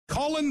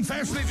Colin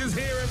Fassnidge is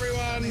here,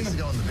 everyone. Needs to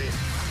go on the bit.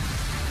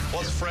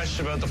 What's fresh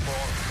about the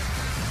prawn?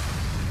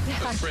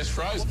 Fresh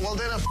frozen. Well,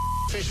 then a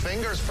fish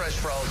finger's fresh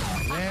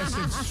frozen. Yes,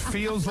 it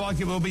feels like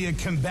it will be a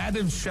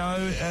combative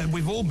show.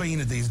 We've all been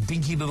at these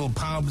dinky little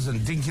pubs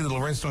and dinky little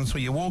restaurants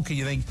where you walk and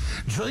you think,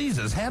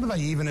 Jesus, how do they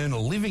even earn a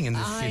living in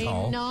this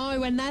shithole? I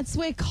know, and that's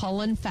where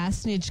Colin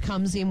Fassnidge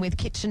comes in with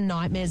Kitchen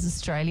Nightmares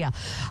Australia,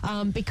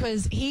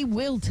 because he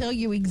will tell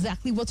you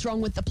exactly what's wrong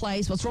with the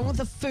place, what's wrong with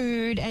the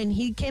food, and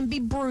he can be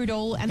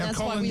brutal, and Now, that's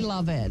Colin, why we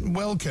love it.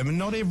 Welcome.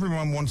 Not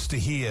everyone wants to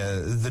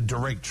hear the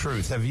direct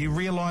truth. Have you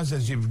realised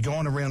as you've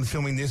gone around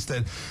filming this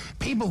that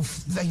people,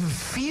 they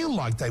feel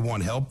like they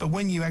want help, but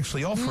when you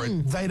actually offer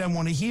it, they don't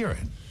want to hear it?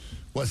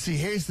 Well, see,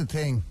 here's the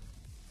thing.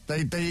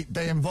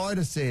 They invite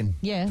us in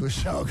to a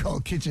show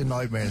called Kitchen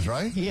Nightmares,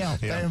 right? Yeah.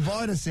 They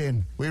invite us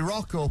in. We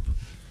rock up,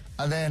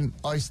 and then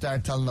I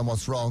start telling them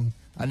what's wrong,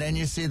 and then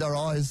you see their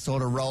eyes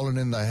sort of rolling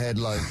in their head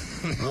like,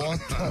 what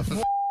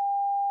the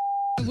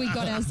we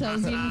got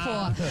ourselves in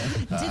for.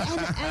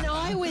 And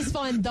I always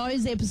find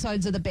those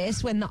episodes are the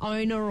best when the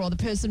owner or the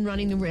person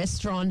running the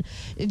restaurant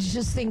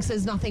just thinks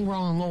there's nothing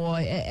wrong or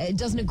it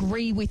doesn't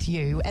agree with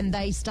you, and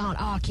they start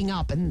arcing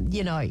up, and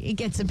you know it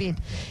gets a bit,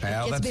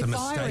 That's a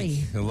fiery.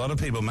 mistake. A lot of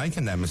people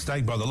making that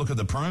mistake by the look of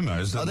the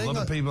promos. A lot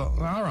of people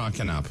are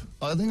arcing up.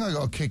 I think I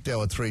got kicked out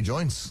with 3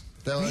 joints.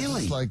 They were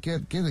Really? just like,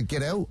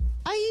 get out.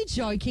 Are you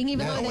joking?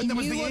 Even though they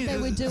knew what they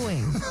were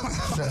doing.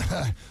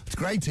 It's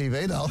great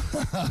TV, though.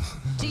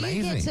 Do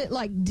you get to,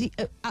 like,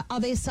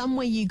 are there some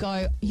where you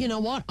go, you know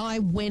what,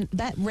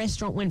 that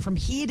restaurant went from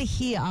here to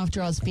here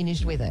after I was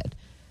finished with it?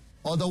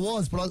 Oh, there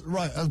was, but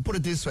I'll put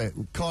it this way.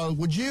 Kyle,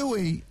 would you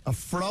eat a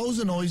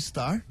frozen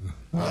oyster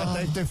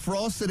that they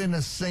frosted in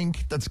a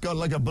sink that's got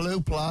like a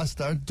blue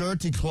plaster,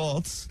 dirty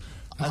cloths,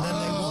 and then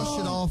they wash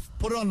it off,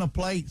 put it on a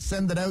plate,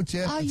 send it out to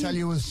you, and tell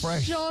you it was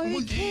fresh? Well,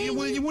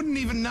 you wouldn't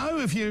even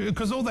know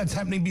because all that's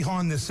happening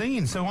behind the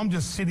scenes. So I'm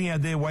just sitting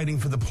out there waiting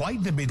for the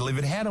plate to be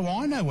delivered. How do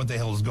I know what the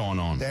hell's going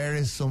on? There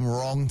is some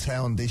wrong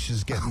town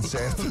dishes getting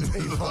served to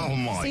people. Oh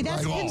my! See,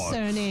 that's God.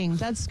 concerning.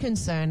 That's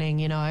concerning.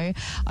 You know,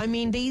 I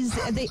mean,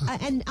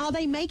 and are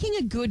they making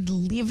a good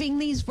living,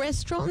 these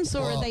restaurants,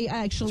 or are they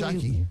actually?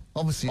 Jackie,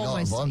 obviously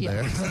almost, not on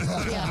there.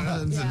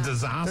 It's a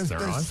disaster,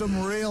 There's right?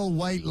 some real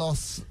weight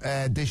loss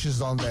dishes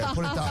on there.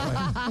 Put it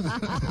that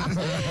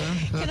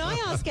way. Can I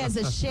ask, as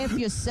a chef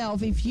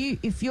yourself,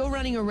 if you're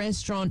running a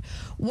restaurant,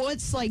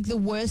 what's like the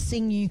worst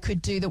thing you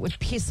could do that would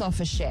piss off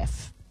a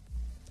chef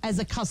as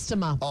a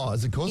customer? Oh,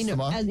 as a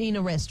customer? In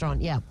a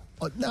restaurant, yeah.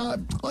 No,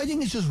 I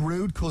think it's just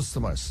rude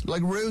customers.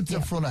 Like rude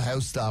to front of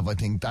house staff, I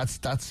think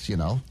that's you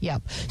know.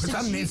 Yep. It's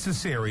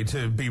unnecessary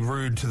to be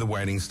rude to the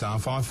waiting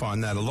staff. I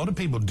find that a lot of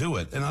people do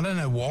it, and I don't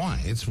know why.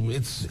 It's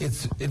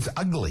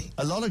ugly.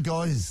 A lot of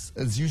guys,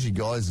 it's usually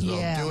guys as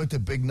well, do it to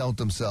big note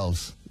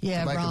themselves.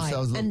 Yeah, to make right.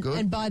 themselves look good.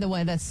 And by the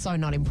way, that's so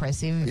not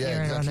impressive if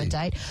you're on a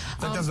date.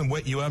 That doesn't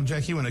wet you up,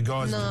 Jackie, when a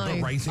guy's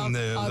rating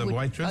the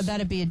waitress?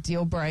 That'd be a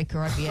deal breaker.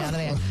 I'd be out of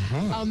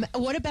there.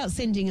 What about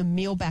sending a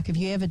meal back? Have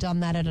you ever done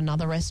that at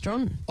another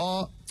restaurant?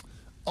 I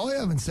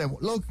haven't said.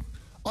 Look,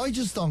 I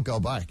just don't go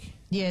back.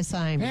 Yeah,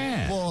 same.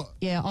 Yeah. But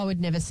yeah, I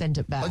would never send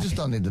it back. I just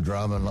don't need the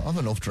drama. I have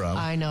enough drama.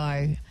 I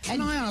know.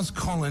 Can I ask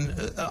Colin,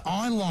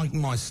 I like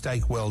my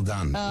steak well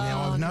done.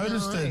 Now, I've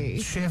noticed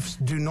that chefs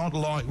do not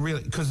like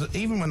really, because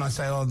even when I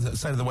say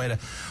to the waiter,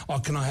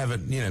 can I have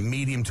it,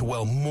 medium to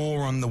well,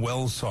 more on the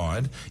well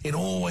side, it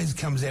always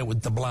comes out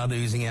with the blood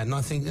oozing out. And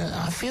I think,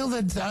 I feel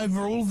that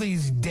over all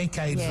these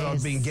decades that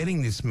I've been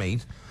getting this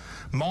meat,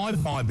 my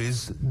vibe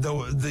is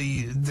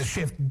the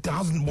chef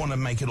doesn't want to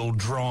make it all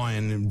dry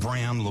and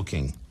brown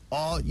looking.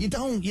 Oh, you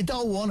don't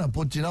want to,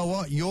 but you know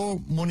what? Your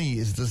money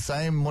is the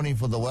same money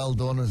for the well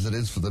done as it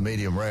is for the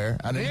medium rare.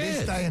 And in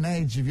this day and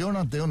age, if you're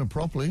not doing it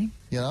properly,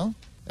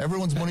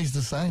 everyone's money's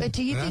the same. But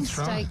do you think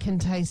steak can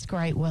taste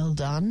great well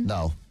done?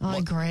 No. I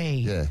agree.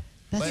 Yeah.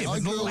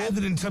 It's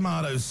lathered in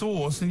tomato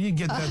sauce, and you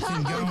get that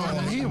thing going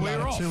on. Here, we're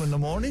off. 2 in the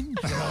morning.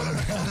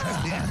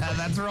 Yeah,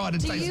 that's right.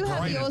 It tastes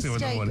great at 2 in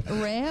the morning. Do you have your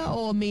steak rare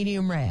or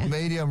medium rare?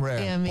 Medium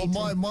rare. Yeah, me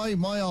too.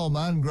 My old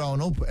man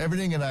growing up,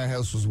 everything in our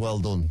house was well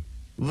done.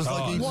 It was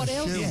like what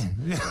else?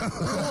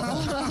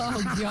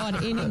 Oh, God,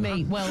 any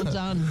meat, well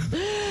done.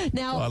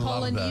 Now,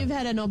 Colin, you've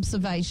had an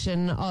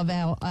observation of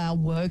our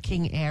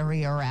working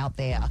area out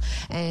there,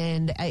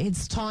 and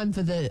it's time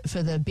for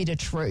the bit of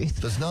truth.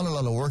 There's not a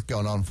lot of work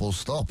going on, full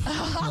stop.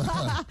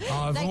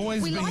 I've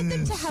always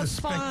been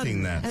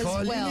suspecting that.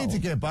 Kyle, you need to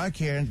get back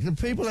here. The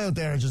people out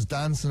there are just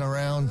dancing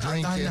around,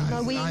 drinking.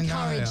 No, we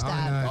encourage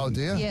that. Oh,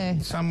 dear. Yeah.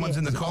 Someone's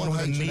in the corner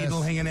with a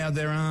needle hanging out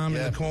their arm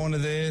in the corner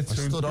there. I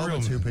stood over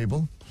 2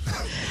 people.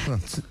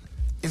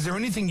 Is there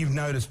anything you've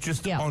noticed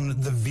just on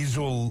the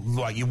visual,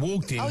 like you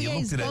walked in, you looked at it?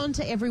 He's gone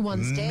to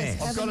everyone's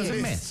desk. I've got a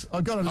list.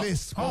 I've got a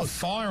list. Oh,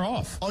 fire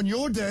off. On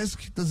your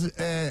desk, there's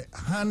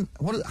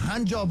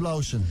hand job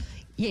lotion.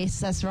 Yes,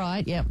 that's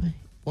right, yep.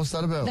 What's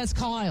that about? That's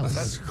Kyle's.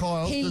 That's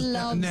Kyle's. He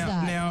loves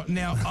that.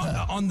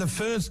 Now, on the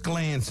first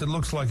glance, it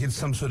looks like it's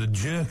some sort of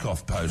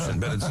jerk-off potion,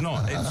 but it's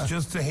not. It's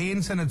just a hand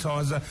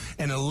sanitizer,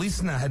 and a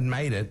listener had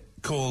made it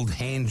called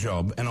Hand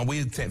Job, and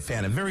we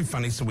found it very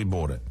funny, so we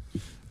bought it.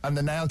 And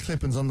the nail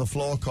clippings on the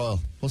floor, Kyle.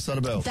 What's that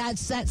about?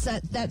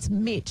 That's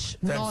Mitch.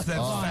 That's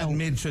Fat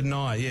Mitch at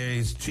night. Yeah,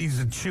 he's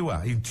a chewer.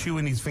 He's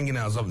chewing his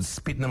fingernails off and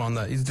spitting them on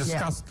the. He's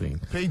disgusting.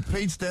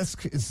 Pete's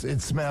desk. It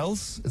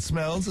smells. It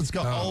smells. It's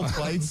got old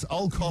plates,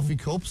 old coffee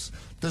cups.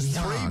 There's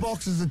 3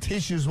 boxes of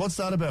tissues. What's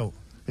that about?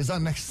 Is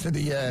that next to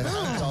the?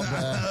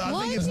 I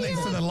think it's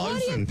next to the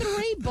lotion. Why do you have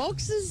 3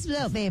 boxes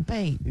out there,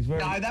 Pete? No,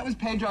 that was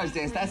Pedro's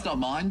desk. That's not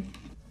mine.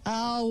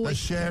 Oh, They're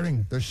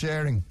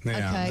sharing.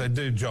 Yeah, Okay. they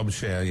do job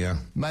share. Yeah.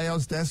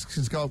 Mayo's desk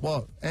has got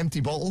what? Empty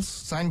bottles,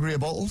 sangria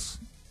bottles,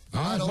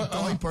 adult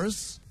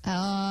diapers.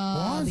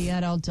 Oh, the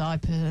adult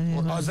diaper.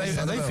 Are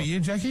they for you,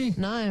 Jackie?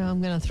 No,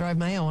 I'm going to throw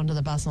Mayo under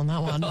the bus on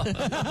that one.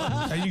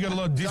 Have you got a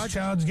lot of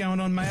discharge going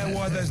on, Mayo?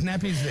 Why are those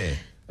nappies there?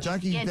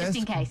 Jackie's desk. just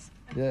in case.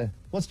 Yeah.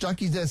 What's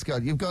Jackie's desk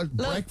got? You've got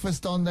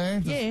breakfast on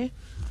there. Yeah.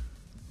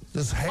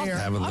 There's hair.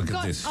 Have a look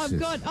at this. I've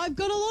got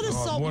a lot of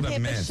salt what and a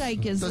pepper mess.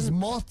 shakers. There's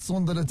moths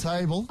under the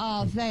table.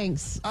 Oh,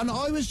 thanks. And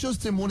I was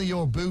just in one of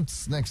your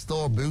boots next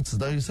door. Boots, is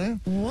that what you say?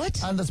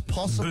 What? And there's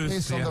possum Boots,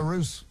 piss on yeah. the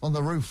roof. On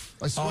the roof.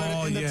 I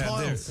swear in the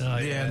tiles.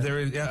 There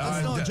is.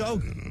 That's not a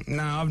joke.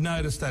 No, I've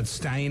noticed that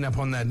stain up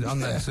on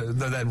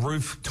that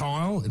roof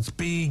tile. It's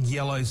big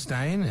yellow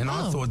stain, and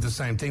I thought the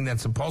same thing.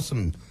 That's a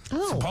possum.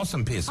 It's a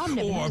possum piss, I've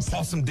never or a noticed that.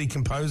 possum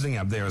decomposing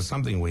up there, or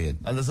something weird.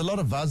 And there's a lot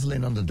of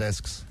Vaseline on the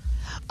desks.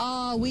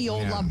 Oh, we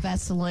all love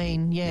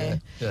Vaseline. Yeah.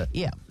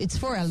 It's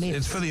for our lips.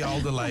 It's for the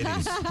older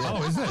ladies.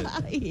 Oh, is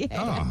it?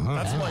 Yeah.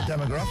 That's my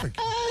demographic.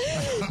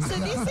 So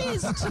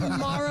this is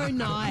tomorrow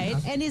night,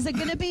 and is it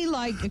going to be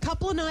like a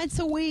couple of nights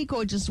a week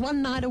or just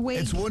one night a week?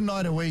 It's one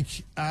night a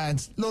week,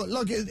 and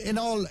look. In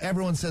all,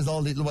 everyone says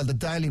all the. Well, the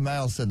Daily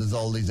Mail said there's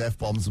all these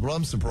f-bombs, but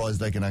I'm surprised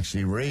they can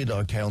actually read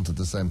or count at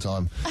the same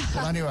time.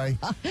 But anyway,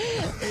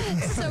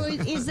 So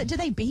do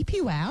they beep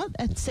you out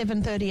at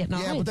 7:30 at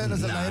night? yeah. But then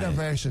there's a later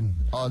version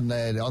on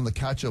the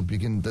catch-up.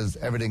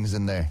 Everything's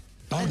in there.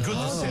 Oh, goodness,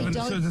 Oh, 7.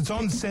 don't- So it's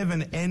on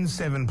 7 and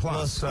 7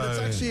 plus. So But it's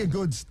actually a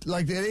good,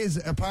 it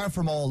is, apart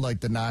from all,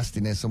 the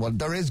nastiness and what,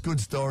 there is good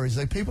stories.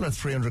 People are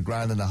 300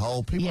 grand in the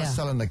hole. People are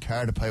selling the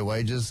car to pay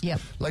wages. Yep.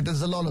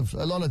 There's a lot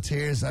of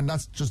tears, and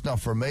that's just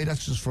not from me.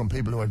 That's just from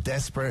people who are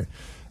desperate.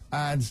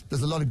 And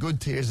there's a lot of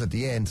good tears at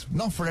the end.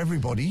 Not for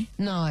everybody.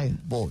 No,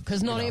 But,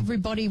 because not you know.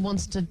 everybody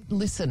wants to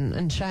listen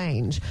and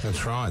change.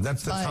 that's right.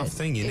 That's the But tough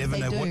thing. You if never they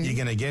know what do- you're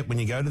going to get when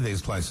you go to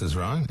these places,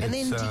 right? And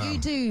then do you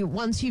do,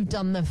 once you've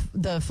done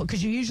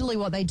because usually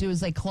what they do is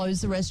they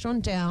close the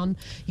restaurant down,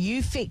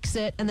 you fix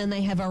it, and then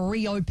they have a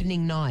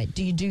reopening night.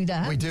 Do you do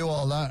that? We do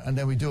all that, and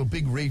then we do a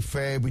big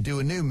refurb. We do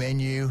a new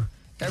menu.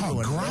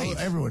 great.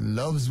 Everyone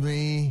loves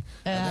me.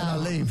 And then I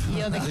leave.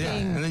 You're the Yeah,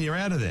 king. and then you're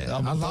out of there. I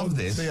love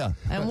this. See ya.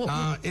 And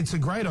It's a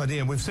great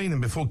idea. We've seen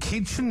them before.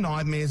 Kitchen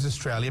Nightmares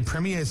Australia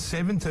premieres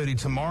 7:30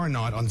 tomorrow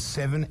night on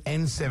 7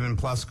 and 7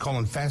 plus.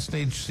 Colin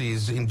Fassnidge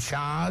is in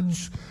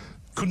charge.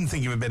 Couldn't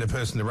think of a better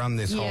person to run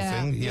this whole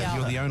thing. Yeah,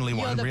 you're the only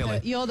one, really.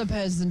 You're the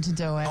person to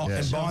do it. Oh,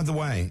 and by the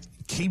way,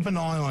 keep an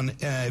eye on,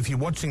 if you're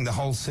watching the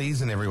whole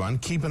season, everyone,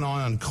 keep an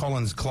eye on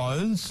Colin's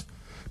clothes,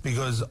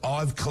 because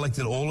I've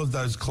collected all of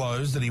those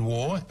clothes that he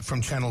wore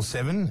from Channel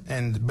 7,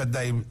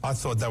 I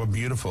thought they were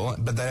beautiful,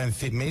 but they don't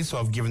fit me, so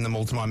I've given them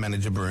all to my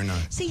manager, Bruno.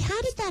 See,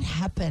 how did that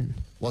happen?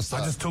 What's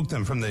that? I just took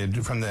them from the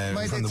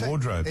Mate,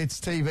 wardrobe. It's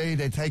TV.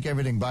 They take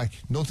everything back.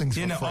 Nothing's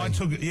for free.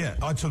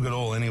 I took it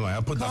all anyway.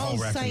 I put the whole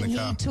Carl's rack saying in the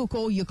car. he took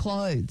all your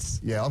clothes.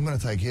 Yeah, I'm going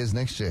to take his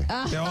next year.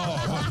 Oh,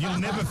 well, you'll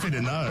never fit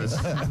in those.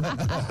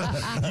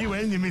 You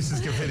and your missus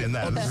can fit in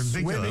that. It's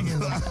Swimming in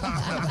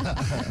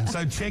ridiculous.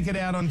 So check it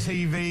out on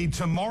TV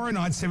tomorrow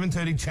night,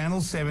 7:30,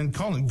 Channel 7.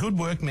 Colin, good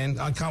work, man.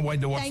 I can't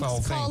wait to watch the whole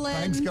Thanks, thing. Colin.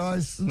 Thanks,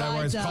 guys. No Bye,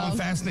 worries. Dal. Colin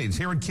Fassnidge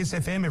here at Kiss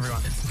FM,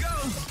 everyone. Go!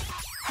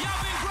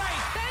 Y'all been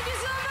great! Thank you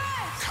so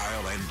much!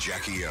 Kyle and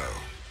Jackie O.